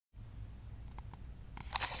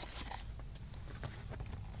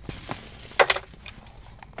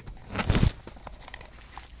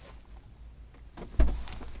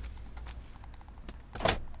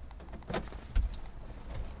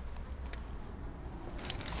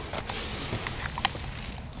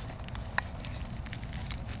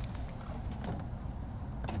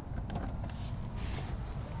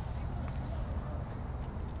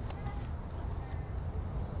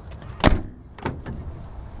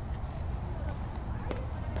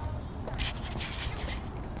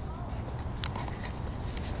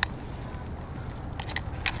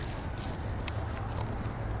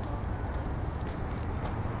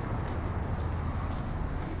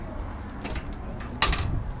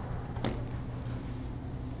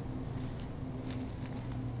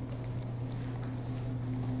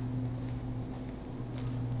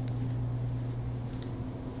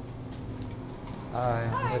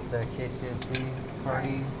With the KCSC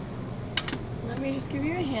party. Let me just give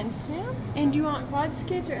you a handstand. And do you want quad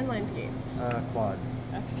skates or inline skates? Quad.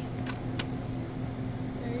 Okay.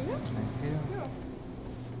 There you go. Thank you.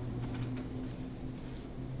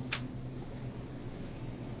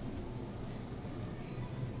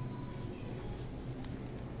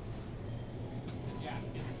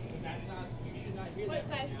 What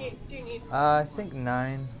size skates do you need? I think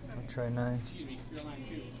 9. I'll try 9.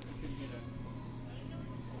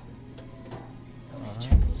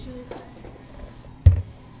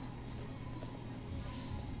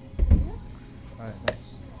 Alright,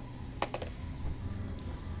 thanks.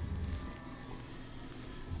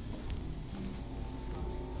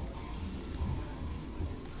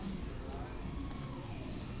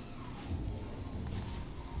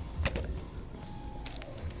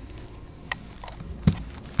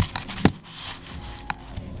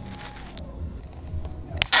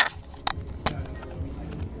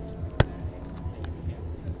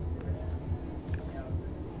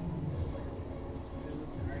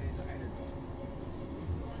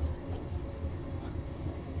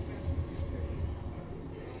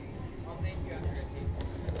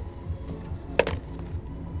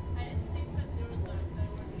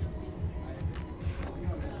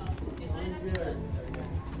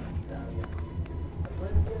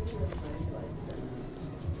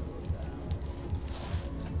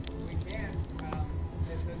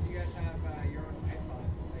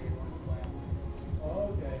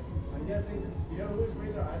 You know who's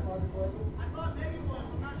bringing their iPod to play with? I thought maybe one.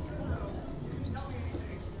 I'm not sure though. You can tell me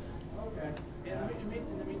anything. Okay. Yeah, in the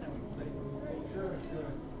meantime, we can play. Sure, sure.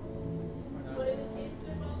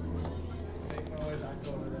 Make noise, I go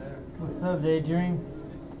over there. What's up, Daydream?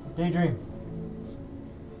 Daydream.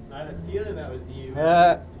 I had a feeling that was you.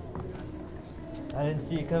 I didn't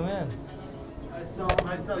see you come in. I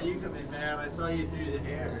saw you come in, man. I saw you through the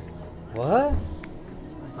hair. What?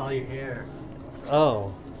 I saw your hair.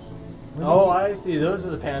 Oh. Oh, I see. Those are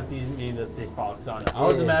the pants you mean that say Fox on it. I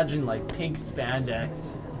was Yeah. imagining like pink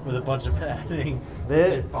spandex with a bunch of padding. That That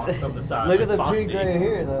said Fox on the side. Look like at the Foxy. pink right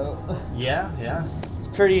here, though. Yeah, yeah, It's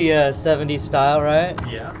pretty 70s style, right?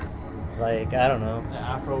 yeah. Like, I don't know. The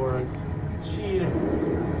Afro words. Cheater.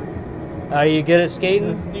 Are you good at This skating?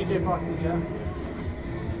 is DJ Foxy Jeff.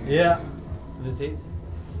 Yeah. This is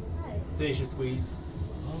Tenacious Squeeze.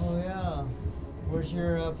 Oh, yeah. Where's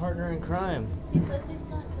your partner in crime? He says he's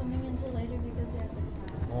not coming until later because he has a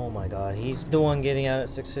class. Oh my god, he's the one getting out at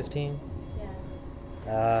 6:15?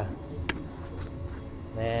 Yeah.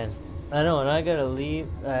 Man. I know, and I gotta leave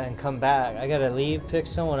and come back. I gotta leave, pick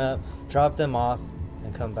someone up, drop them off,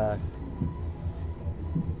 and come back.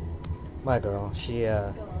 My girl, she,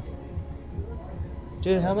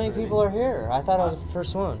 Dude, how many people are here? I thought I was the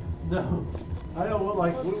first one. No. I know, well,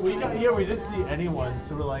 like, we got here, we didn't see anyone,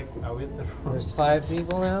 so we're like, are we at the front? There's 5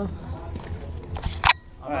 people now?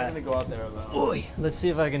 I'm not gonna go out there though. Oy, let's see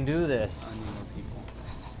if I can do this. I need more people.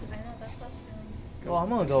 I know, that's up to him. Well, I'm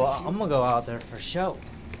gonna go out there for show.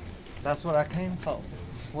 That's what I came for.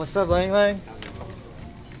 What's up, Lang Lang?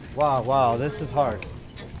 Wow, this is hard.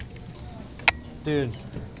 Dude.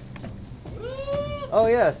 Oh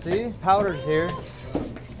yeah, see? Powder's here.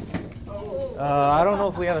 I don't know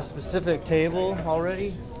if we have a specific table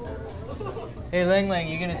already. Hey Lang Lang,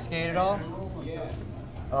 you gonna skate at all? Yeah.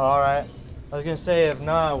 Oh, alright. I was gonna say, if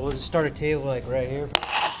not, we'll just start a table like right here.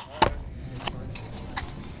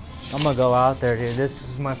 I'm gonna go out there, dude. This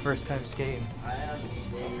is my first time skating. I haven't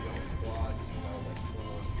skated on quads since I was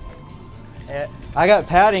like 4. I got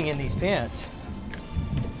padding in these pants.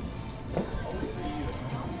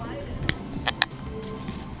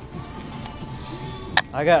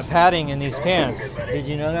 I got padding in these pants. Did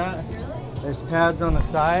you know that? There's pads on the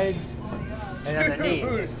sides and on the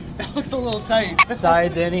knees. That looks a little tight.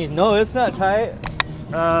 Sides and knees. No, it's not tight.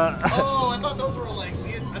 Oh, I thought those were like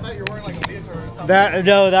I thought you were wearing like a leotard or something.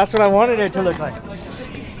 No, that's what I wanted it to look like.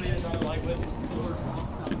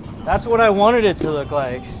 That's what I wanted it to look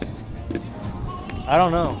like. I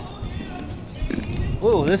don't know.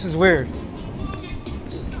 Ooh, this is weird.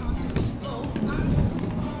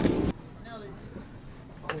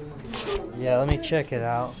 Yeah, let me check it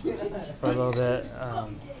out for a little bit.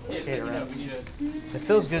 Skate around. It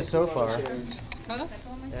feels good so far. Huh?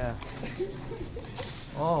 Yeah.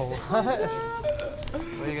 Oh, what?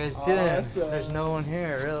 What are you guys doing? Awesome. There's no one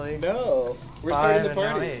here, really. No, we're 5 starting the and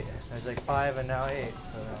now party. 8. There's like 5 and now 8.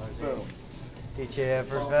 So now there's Boom. 8. DJ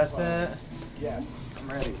Effervescent. Yes, I'm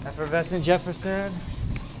ready. Effervescent Jefferson.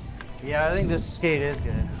 Yeah, I think this skate is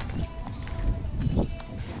good.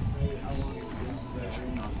 How long has it been since I've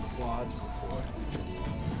been on quads before?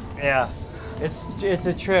 Yeah. It's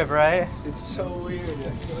a trip, right? It's so weird.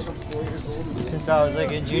 I feel like I'm 4 years old. Since I was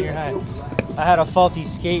like in junior high, I had a faulty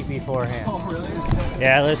skate beforehand. Oh, really?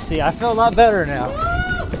 Yeah, let's see. I feel a lot better now.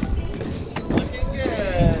 Looking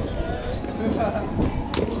good.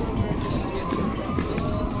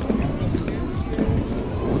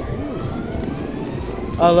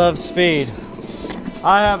 I love speed.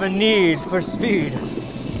 I have a need for speed.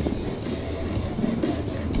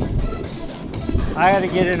 I gotta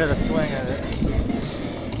get into the swing of it.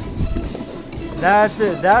 That's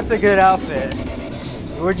it. That's a good outfit.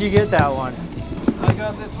 Where'd you get that one? I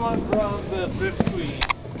got this one from the Thrift Queen.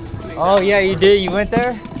 Oh yeah, you did. You went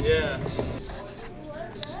there? Yeah.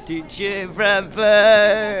 DJ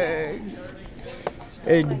Rappers.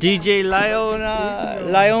 DJ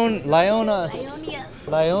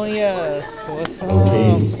Lionius. What's up?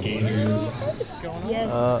 Okay, skaters. Yes.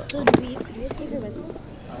 So do we have paper pencils?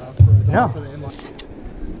 No.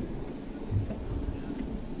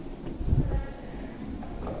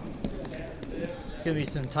 It's gonna be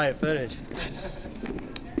some tight footage.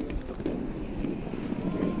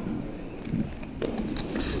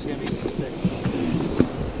 It's gonna be some sick.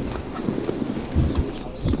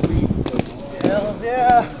 Hells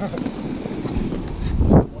yeah!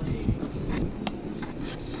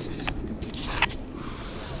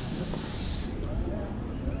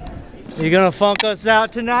 You gonna funk us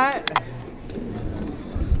out tonight?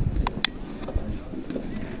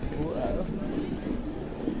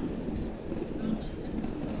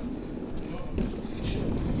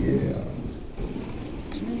 Yeah.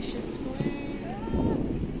 Tenacious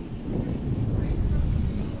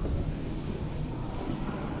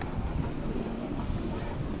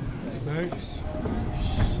Thanks.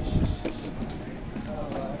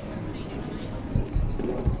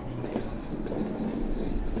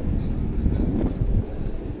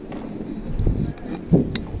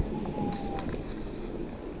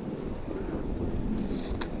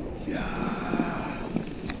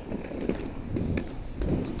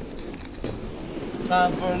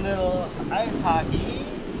 Time for a little ice hockey.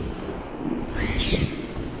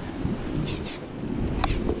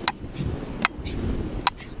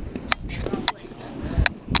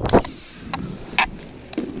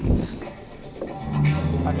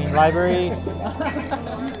 I mean, library. I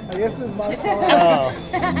guess this is my story. Oh,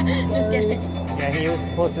 Just kidding. yeah, he was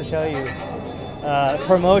supposed to tell you.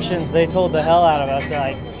 Promotions, they told the hell out of us. They're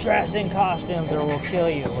like, dress in costumes or we'll kill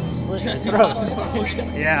you. We'll slit your throat.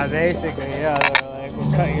 Yeah, basically, yeah. They're like,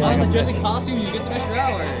 we'll cut you. On the Like dressing costume, you get some extra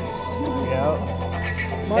hours. Yep.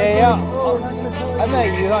 Hey, yeah. I met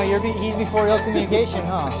you, huh? He's before Ill Communication,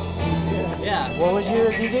 huh? Yeah. What was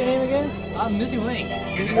your DJ name again? I'm missing link.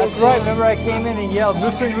 That's right. Remember I came in and yelled,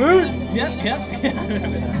 Missing Link? Yep.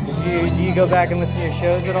 Do you go back and listen to your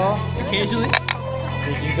shows at all? Occasionally.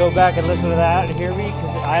 Did you go back and listen to that and hear me?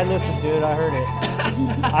 Because I listened to it, I heard it.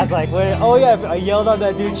 I was like, wait, oh yeah, I yelled on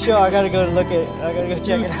that dude's show. I gotta go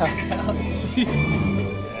check it out. Yeah.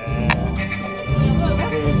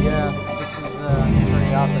 Dude, yeah. This is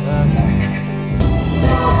pretty off the hook.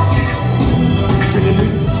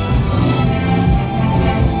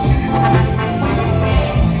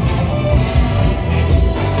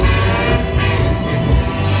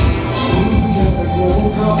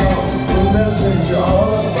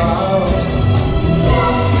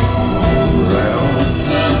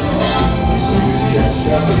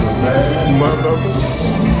 Mother.